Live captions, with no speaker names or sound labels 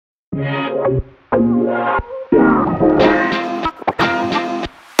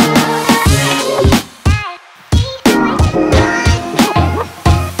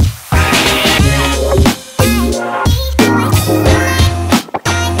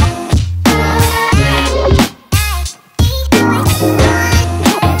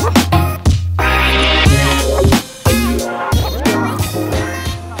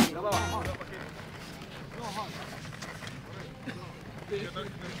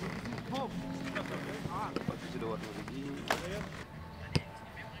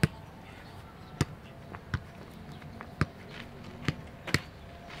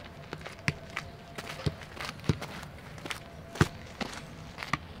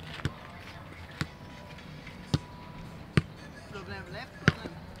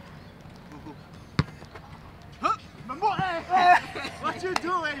What you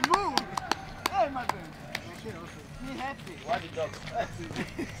doing? Move! Hey, my friend. Be happy. Why the dog?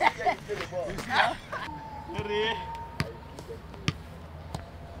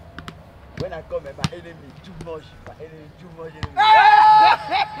 When I come, my enemy too much. My enemy too much enemy.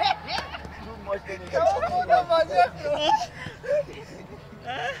 Too much enemy.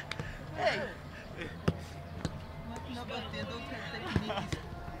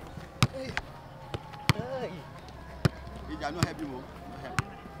 Hey. Hey. Irja, no help you more.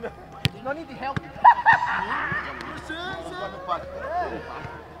 No need to help.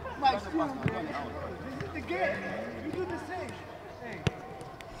 My school. This is the game. You do the same. Hey.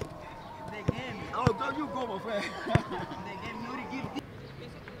 The game. Oh, don't you go, my friend. The game Nouri give.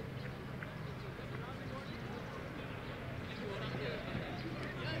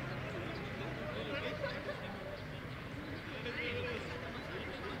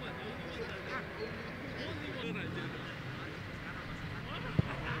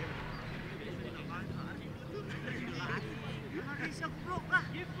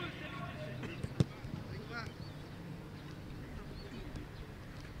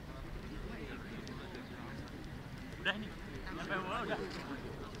 Udah nih, sampai bola udah.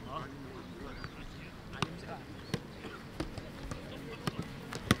 Oh.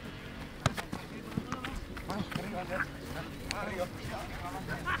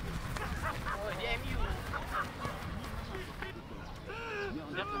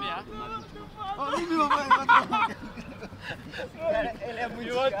 Siap ya? Oh, ini apa?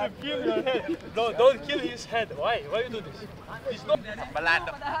 You want to kill your head? No, don't kill his head. Why? Why you do this? He's not.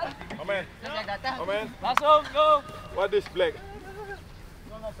 Balado. Amen. Amen. Langsung go. What is black?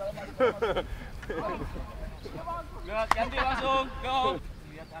 Gerak ganti langsung. Go.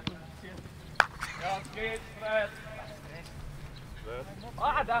 Lihat aku. Go straight, straight.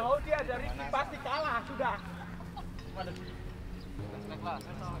 Oh, ada Nouri, ada Ricky, pasti kalah sudah. Mana?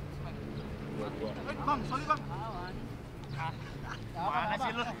 Bang, sorry bang. Mana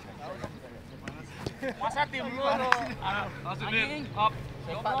sih lu? Masa tim lu? Anjing. Up.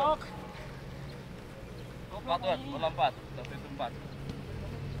 Goblok. Lompat, lompat. Tapi tempat.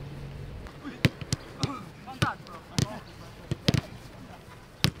 Kontak, bro.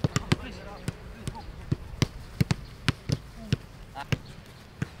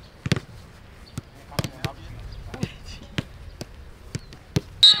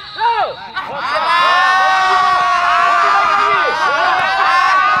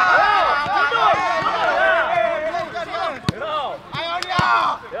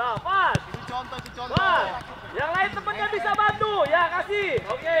 Yang lain temennya bisa bantu, ya kasih.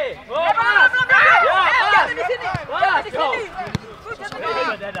 Oke.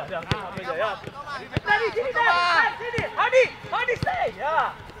 Hadi stay.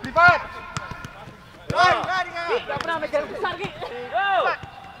 Ya. Privat. Enggak pernah megang besar, Ki. Go.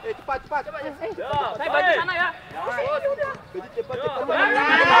 Cepat. Saya bantu sana ya. Udah. Cepat.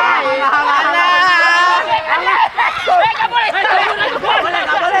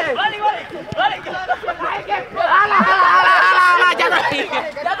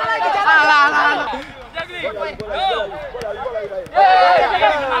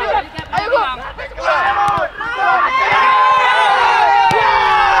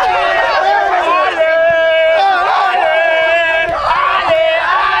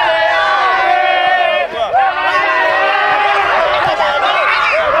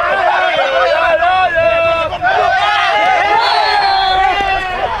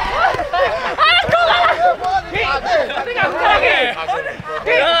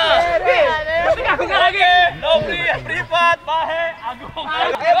 Nouri, Privat, Bahe, Agung.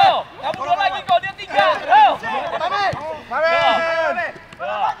 Ayo, kamu dua lagi kau, dia tiga. Ayo.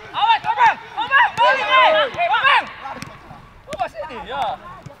 Awas, Abang. Balik, Abang. Coba sini, ya.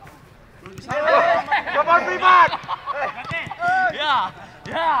 Come on, Privat. Ya.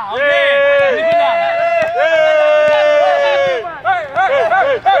 Oke.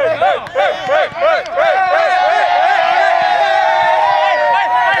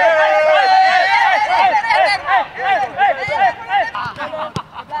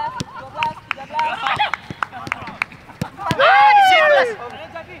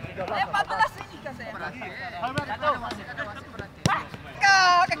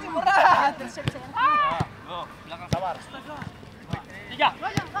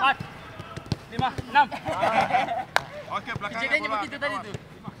 Oke, belakangnya Jadinya bola. begitu tadi tuh.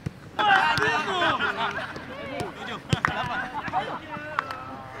 7, 8.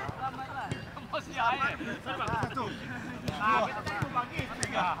 Emosi aja. 1. Nah, kita tadi mau bagi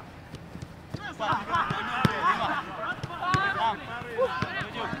 3. 4, 5, 6,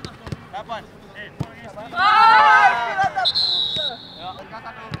 7, 8.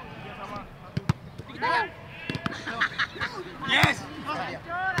 Yes.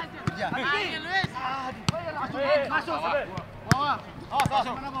 Masuk. Bawah.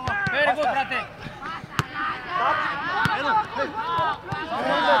 Very good, berarti.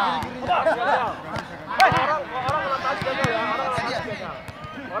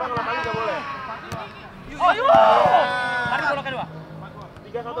 Orang ngelapali nggak boleh. Ayo. Mari bola kedua.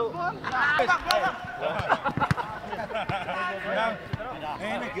 3-1.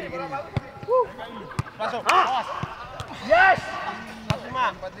 Ini kiri-kiri. Masuk. Awas. Yes.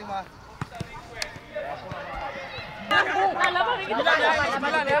 45.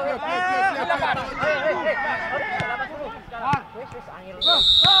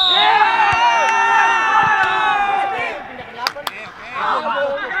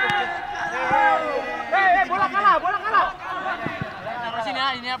 Bola kalah. Taruh sini ya,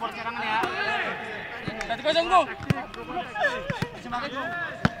 ini ya, bola serangan ya. 1-0, Bung.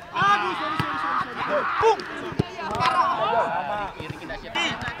 Aduh, sorry. Bung. Kiri kita siap.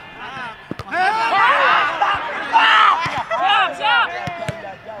 Siap.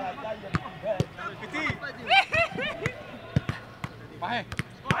 Pahe.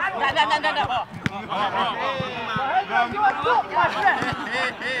 Enggak.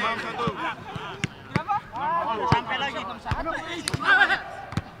 Sampai lagi.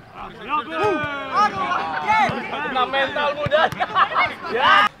 Nah, mental muda.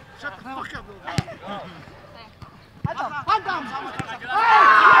 Ya. Pantam.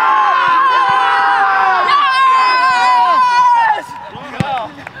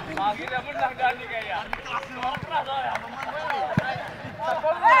 Akhirnya menang Dani kayaknya.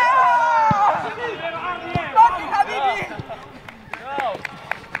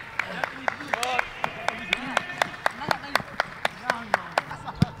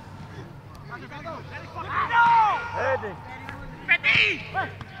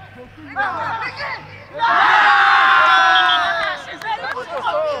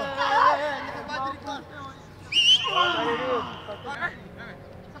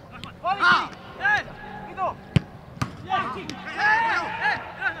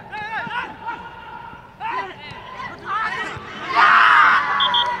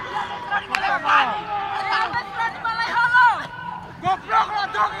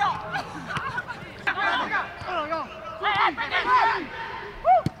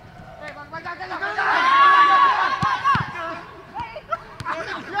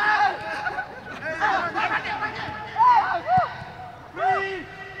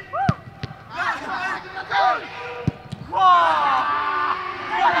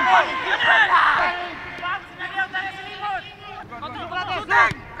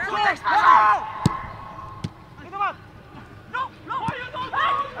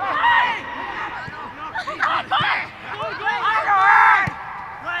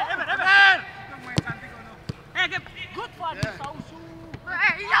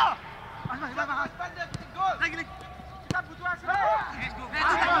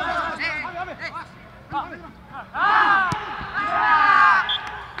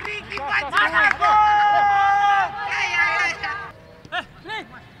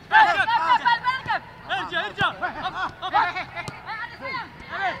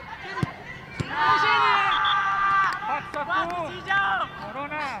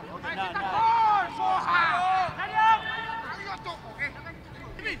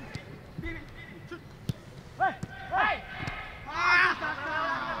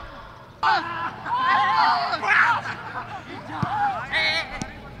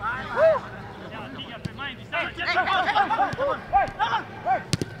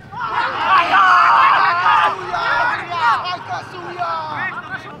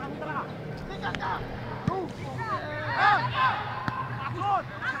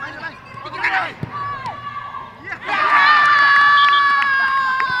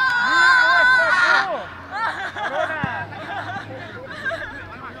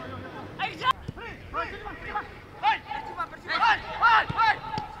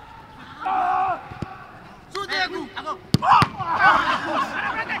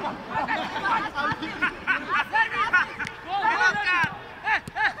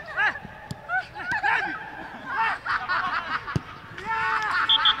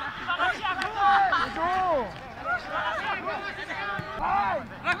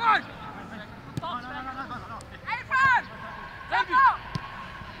 Bangun! Irfan! Tempo!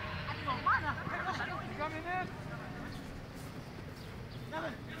 Aduh, mana? 3 menit.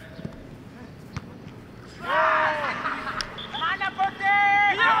 Mana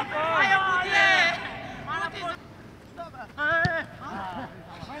putih? Ayo putih! Mana putih?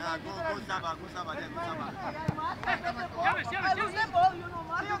 Go sabar dia, go sabar.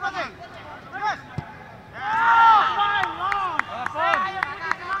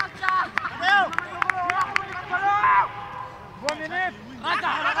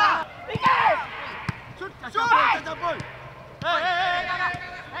 Ditampol.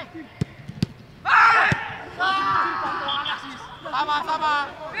 Sama-sama.